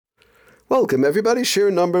Welcome everybody, share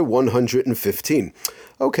number 115.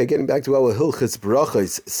 Okay, getting back to our Hilchos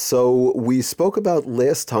Brachos. So we spoke about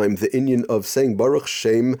last time the inyan of saying Baruch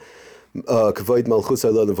Shem Kavod Malchus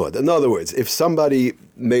Levad. In other words, if somebody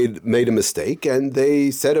made a mistake and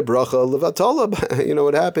they said a bracha levatala, you know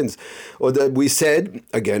what happens. Or that we said,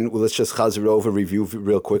 again, let's just chazer over, review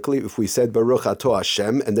real quickly. If we said Baruch Ato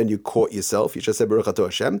Hashem and then you caught yourself, you just said Baruch Ato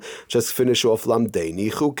Hashem, just finish off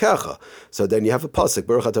Lamdeini Chukecha. So then you have a pasuk,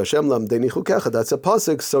 Baruch Ato Hashem Lamdeini Chukecha. That's a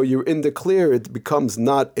pasuk, so you're in the clear. It becomes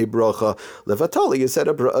not a bracha levatala. You said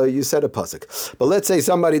a pasuk. But let's say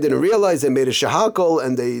somebody didn't realize, they made a shahakol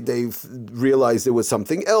and they realized it was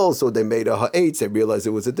something else, or they made a ha'etz, they realized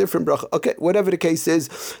it was a different bracha. Okay, whatever the case is,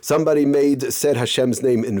 somebody said Hashem's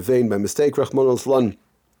name in vain by mistake, Rahman al-Flan,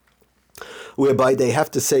 whereby they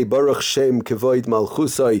have to say Baruch Shem Kavod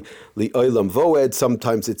Malchusai Li'olam Voed.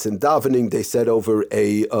 Sometimes it's in davening. They said over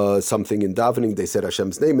a something in davening. They said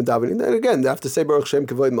Hashem's name in davening. Then again, they have to say Baruch Shem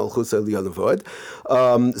Kavod Malchusai Li'olam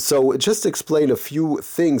Voed. So just to explain a few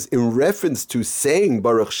things in reference to saying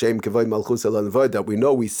Baruch Shem Kavod Malchusai Li'olam Voed that we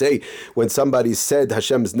know we say when somebody said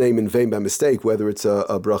Hashem's name in vain by mistake, whether it's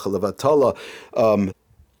a bracha levatala,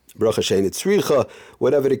 bracha shein tzricha,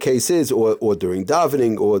 whatever the case is, or during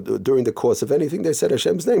davening, or during the course of anything, they said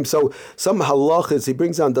Hashem's name. So some halachas he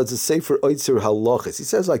brings down, does a sefer oitzer halachas. He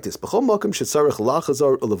says like this: B'chol makom shetzarich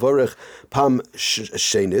lachazar ulevarich pam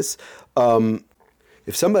shenis.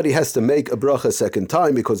 If somebody has to make a bracha a second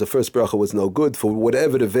time because the first bracha was no good for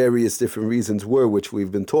whatever the various different reasons were, which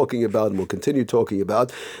we've been talking about and we'll continue talking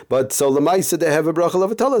about, but so lemaisa they have a bracha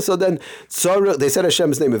levatala. So then they said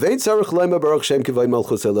Hashem's name of Tzarich Lema Baruch Shem Kavod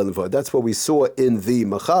Malchus Levad. That's what we saw in the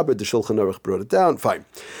Machaber. The Shulchan Aruch brought it down. Fine.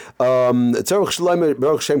 Tzarich Lema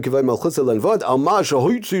Baruch Shem Kavod Malchus Levad Alma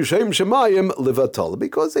Shahoitzi Shem Shemayim Levatala,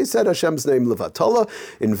 because they said Hashem's name levatala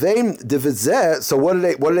in vain. So what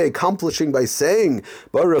are they accomplishing by saying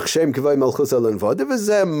Baruch Shem Kavod Malchus Levad?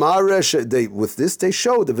 With this they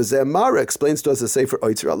show the V'zeh Mara explains to us the Sefer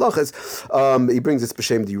Oitzer Halachas. He brings this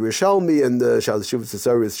b'shem the Yerushalmi and the Shal Shuva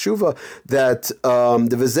Tzesaris Shuva that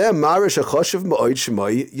the V'zeh Mara shechoshev ma'od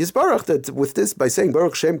shemai yizbarach, that with this by saying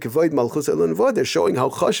Baruch Shem Kavod Malchus Levad, they're showing how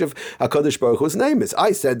choshev Hakadosh Baruch Hu's name is.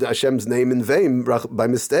 I said Hashem's name in vain by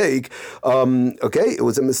mistake. Okay, it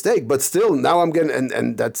was a mistake, but still now I'm going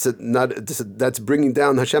and that's bringing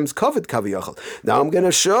down Hashem's kavod kaviyachal. Now I'm going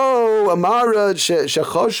to show Amara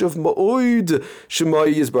shechoshev ma'od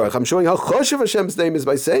shemai yizbarach. I'm showing how choshev Hashem's name is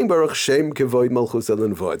by saying Baruch Shem Kavod Malchus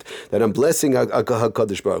Levad, that I'm blessing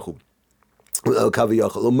Hakadosh Baruch Hu.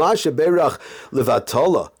 Kaviyachal umasha berach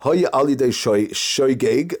levatala hoya alidei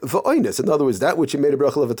shoygeg v'oines. In other words, that which he made a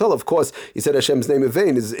bracha levatala. Of course, he said Hashem's name in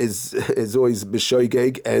vain is always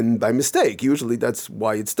b'shoygeg and by mistake. Usually, that's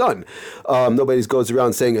why it's done. Nobody goes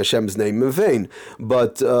around saying Hashem's name in vain,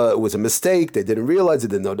 but it was a mistake. They didn't realize it.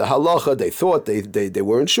 They didn't know the halacha. They thought they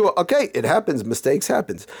weren't sure. Okay, it happens. Mistakes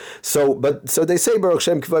happens. So they say Baruch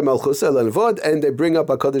Shem Kavod Malchus Levad, and they bring up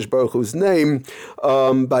Hakadosh Baruch Hu's name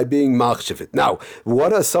by being machshavit. Now,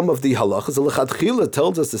 what are some of the halachas? L'chadchila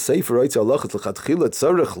tells us the Sefer Oitzer Halachas l'chadchila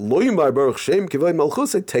tzarich loymar Baruch Shem Kavod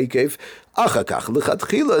Malchus tekev achakach.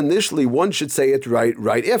 L'chadchila initially one should say it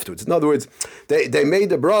right afterwards. In other words, they made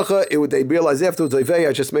the bracha. They realized afterwards, Oivei,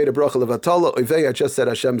 I just made a bracha levatala. Oivei, I just said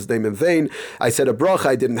Hashem's name in vain. I said a bracha.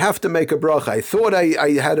 I didn't have to make a bracha. I thought I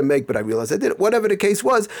had to make, but I realized I didn't. Whatever the case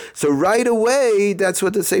was. So right away, that's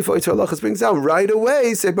what the Sefer Oitzer Halachas brings down. Right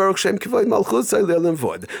away, say Baruch Shem Kavod Malchus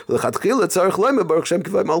Levad. L'chadchila tzarich loymar Baruch Shem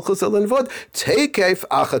Kavod Malchus Levad tekef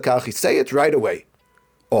achakach. Say it right away.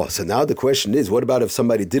 Oh, so now the question is, what about if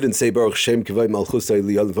somebody didn't say Baruch Shem Kavod Malchus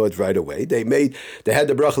Levad right away? They had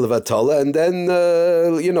the bracha levatala, and then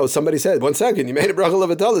somebody said, 1 second, you made a bracha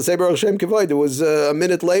levatala, say Baruch Shem Kavod. It was a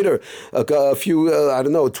minute later, a few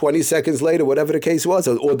 20 seconds later, whatever the case was,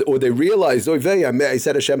 or they realized, I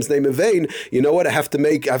said Hashem's name in vain. You know what? I have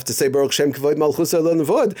to say Baruch Shem Kavod Malchus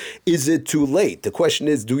Levad. Is it too late? The question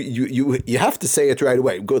is, do you have to say it right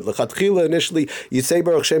away? Good. L'chatchila initially, you say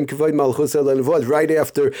Baruch Shem Kavod Malchus Levad right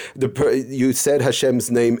after you said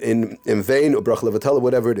Hashem's name in vain, or bracha levatala,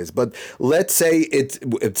 whatever it is. But let's say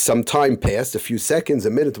it some time passed, a few seconds,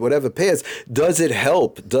 a minute, whatever passed. Does it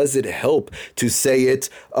help? To say it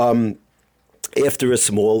after a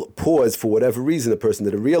small pause, for whatever reason, the person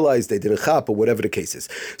didn't realize, they didn't chap, or whatever the case is.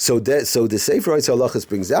 So the Sefer Eitz Halachos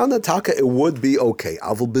brings down that taka, it would be okay.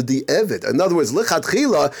 Avol b'di eved. In other words,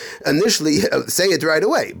 lichatchila, initially say it right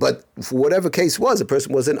away, but for whatever case was, a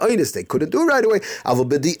person was in oinus, they couldn't do it right away. Avol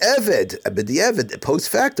b'di eved, post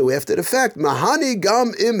facto, after the fact, mahani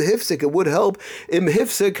gam im hifsik, it would help im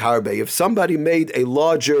hifsik harbe. If somebody made a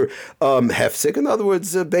larger hefsik, in other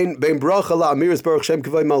words, bein bracha la amiris baruch shem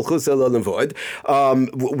kavod malchus el levoid.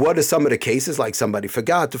 What are some of the cases? Like somebody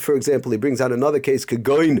forgot. For example, he brings out another case.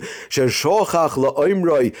 Kagoin sheshochach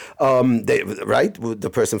la'oimroi. Right, the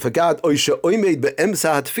person forgot. Oisha oimed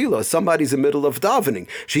be'emsa hatfila. Somebody's in the middle of davening.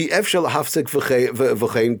 She efshel hafsik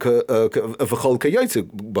v'chol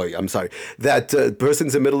kayotzuk boy. I'm sorry. That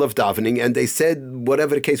person's in the middle of davening, and they said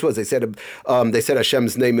whatever the case was. They said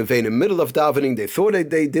Hashem's name in vain in the middle of davening. They thought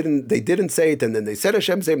they didn't say it, and then they said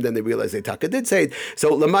Hashem's name. Then they realized they taka did say it.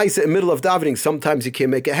 So lamaisa in the middle of davening, sometimes you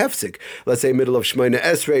can't make a hefsik. Let's say middle of Shemona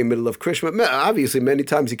Esrei, middle of Krishma. Obviously, many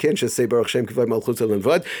times you can't just say Baruch Shem Kavod Malchus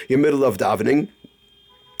Levad. You're middle of davening,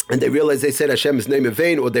 and they realized they said Hashem's name in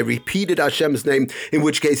vain, or they repeated Hashem's name, in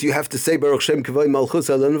which case you have to say Baruch Shem Kavod Malchus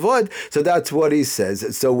Levad. So that's what he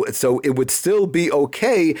says. So it would still be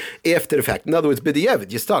okay after the fact. In other words,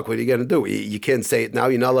 b'di'evid, you're stuck. What are you going to do? You can't say it now.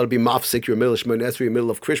 You're not allowed to be mafsik. You're middle of Shemona Esrei, you're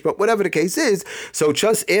middle of Krishma, whatever the case is. So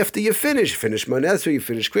just after you finish Shemona Esrei, you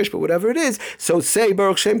finish Krishma, whatever it is. So say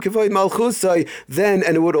Baruch Shem Kavod Malchus then,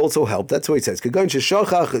 and it would also help. That's what he says.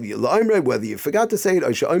 Whether you forgot to say it,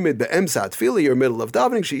 you're middle of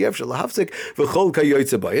davening. And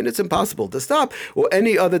it's impossible to stop. Or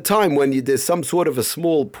any other time when there's some sort of a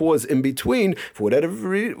small pause in between, for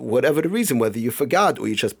whatever the reason, whether you forgot or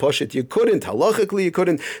you just push it, you couldn't. Halachically, you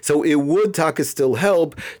couldn't. So it would taka still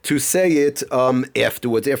help to say it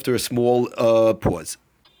afterwards, after a small pause.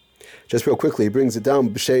 Just real quickly, he brings it down,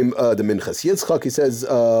 b'shem the Minchas Yitzchak, he says,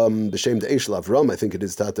 b'shem the Eish Avram, I think it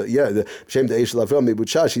is Tata, the b'shem the Eish Avram,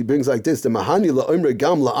 Ibuchash, he brings like this, the Mahani la'omre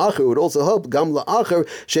gam la'acher, would also help, gam la'acher,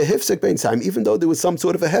 shehifsek bein time, even though there was some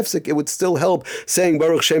sort of a hefsek, it would still help saying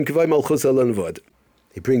Baruch Shem Kavod Malchus Levad.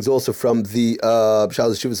 He brings also from the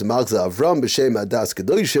B'shal Shivas Machza Avram, b'shem Adas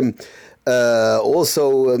Kedoshim,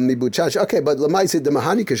 also mibuchash. Okay, but lamaisi the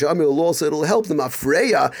mahani kashami will also it'll help the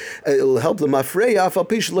mafreya. It'll help the mafreya.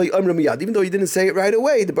 Even though you didn't say it right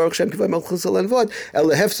away, the Baruch Shem Kavod Malchus Levad el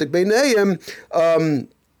hefsek beinayim.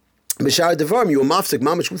 B'shar devarim you mafsek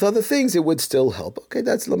mamish with other things, it would still help. Okay,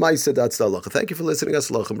 that's lamaisa. That's the halacha. Thank you for listening.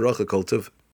 Aslachem bracha kol tov.